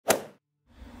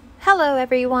Hello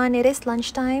everyone, it is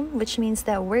lunchtime, which means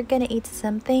that we're gonna eat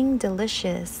something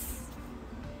delicious.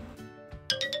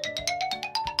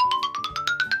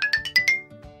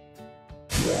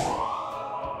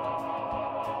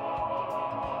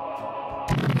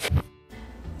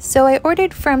 So I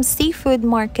ordered from Seafood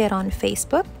Market on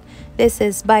Facebook. This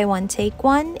is buy one take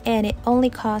one and it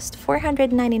only cost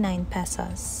 499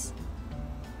 pesos.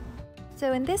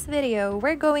 So in this video,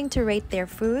 we're going to rate their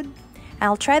food.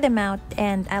 I'll try them out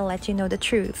and I'll let you know the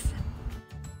truth.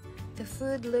 The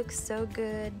food looks so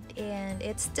good and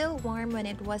it's still warm when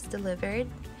it was delivered.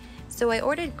 So I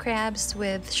ordered crabs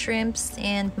with shrimps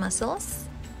and mussels.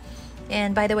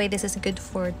 And by the way, this is good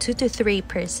for 2 to 3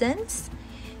 persons.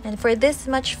 And for this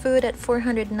much food at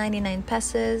 499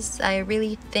 pesos, I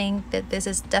really think that this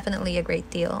is definitely a great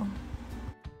deal.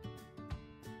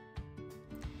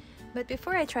 But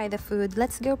before I try the food,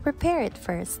 let's go prepare it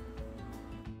first.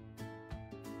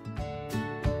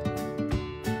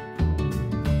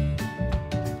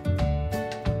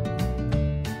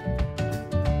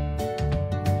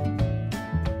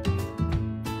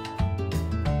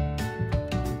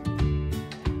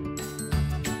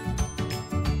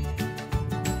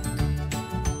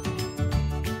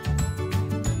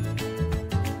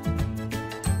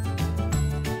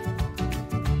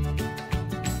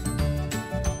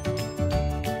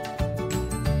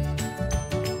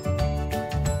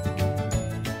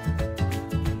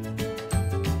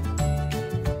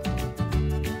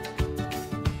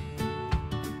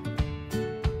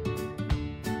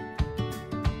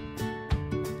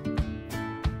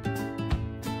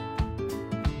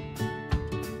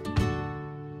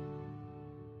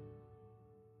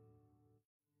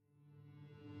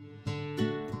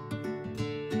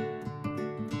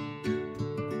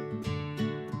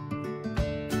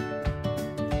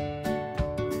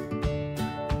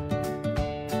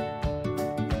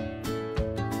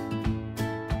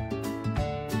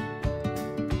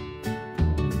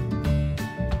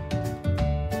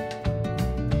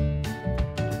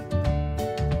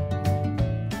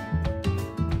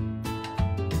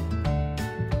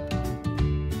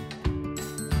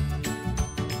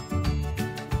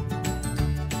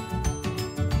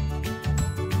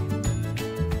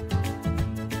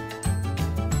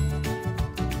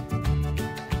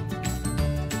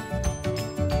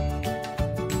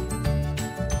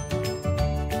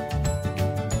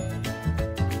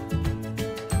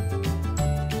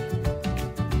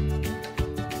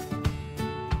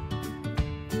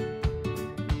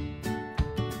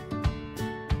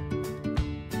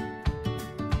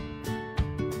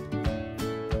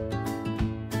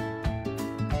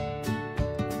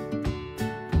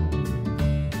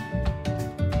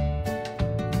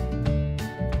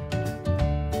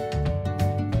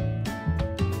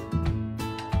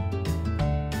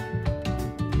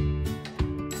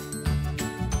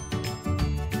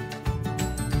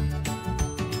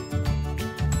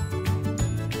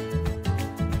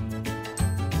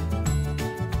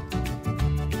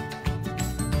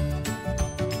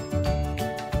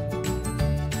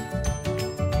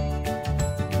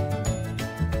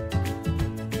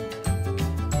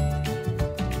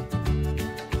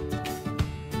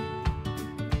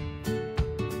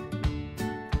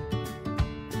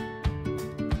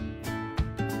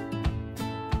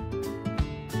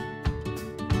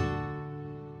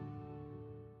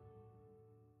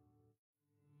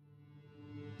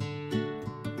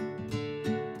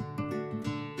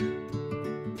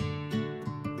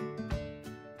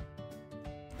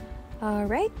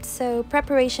 Alright, so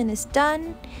preparation is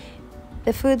done.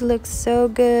 The food looks so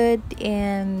good,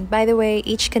 and by the way,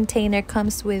 each container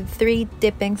comes with 3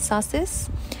 dipping sauces.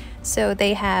 So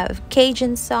they have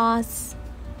Cajun sauce,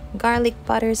 garlic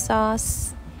butter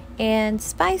sauce, and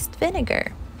spiced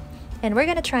vinegar. And we're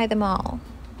gonna try them all.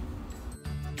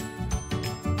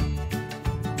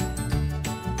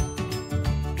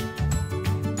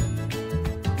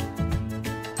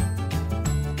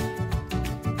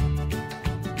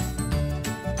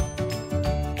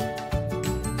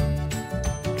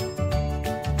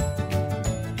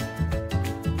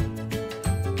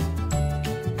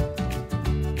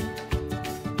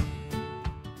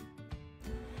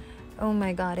 Oh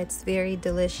my god, it's very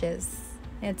delicious.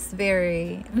 It's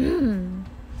very...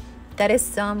 That is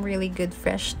some really good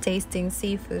fresh tasting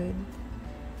seafood.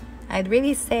 I'd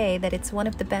really say that it's one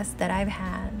of the best that I've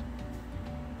had.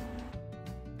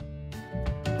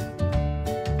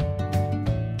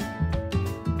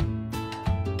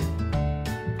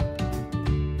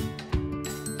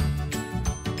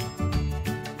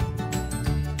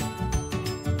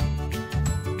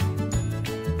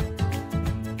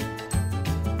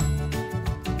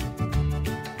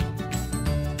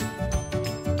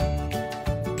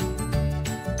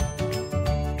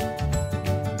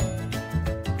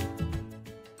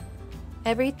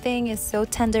 Everything is so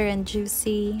tender and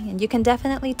juicy, and you can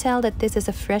definitely tell that this is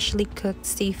a freshly cooked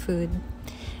seafood.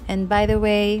 And by the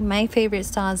way, my favorite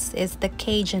sauce is the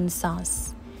Cajun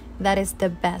sauce. That is the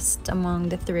best among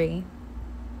the three.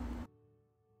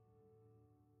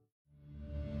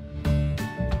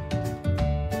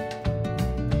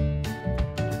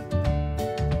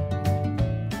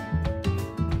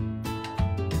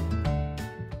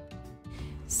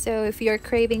 So if you're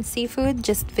craving seafood,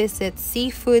 just visit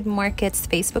Seafood Market's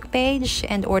Facebook page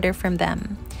and order from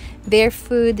them. Their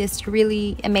food is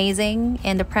really amazing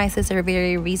and the prices are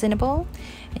very reasonable,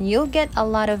 and you'll get a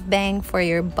lot of bang for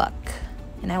your buck.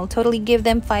 And I will totally give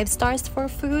them 5 stars for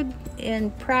food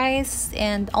and price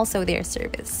and also their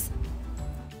service.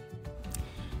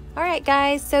 Alright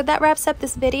guys, so that wraps up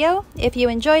this video. If you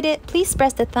enjoyed it, please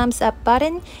press the thumbs up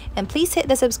button and please hit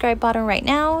the subscribe button right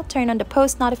now, turn on the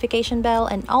post notification bell,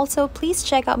 and also please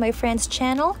check out my friend's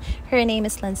channel. Her name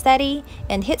is Lancetti,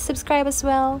 and hit subscribe as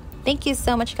well. Thank you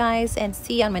so much guys, and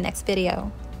see you on my next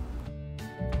video.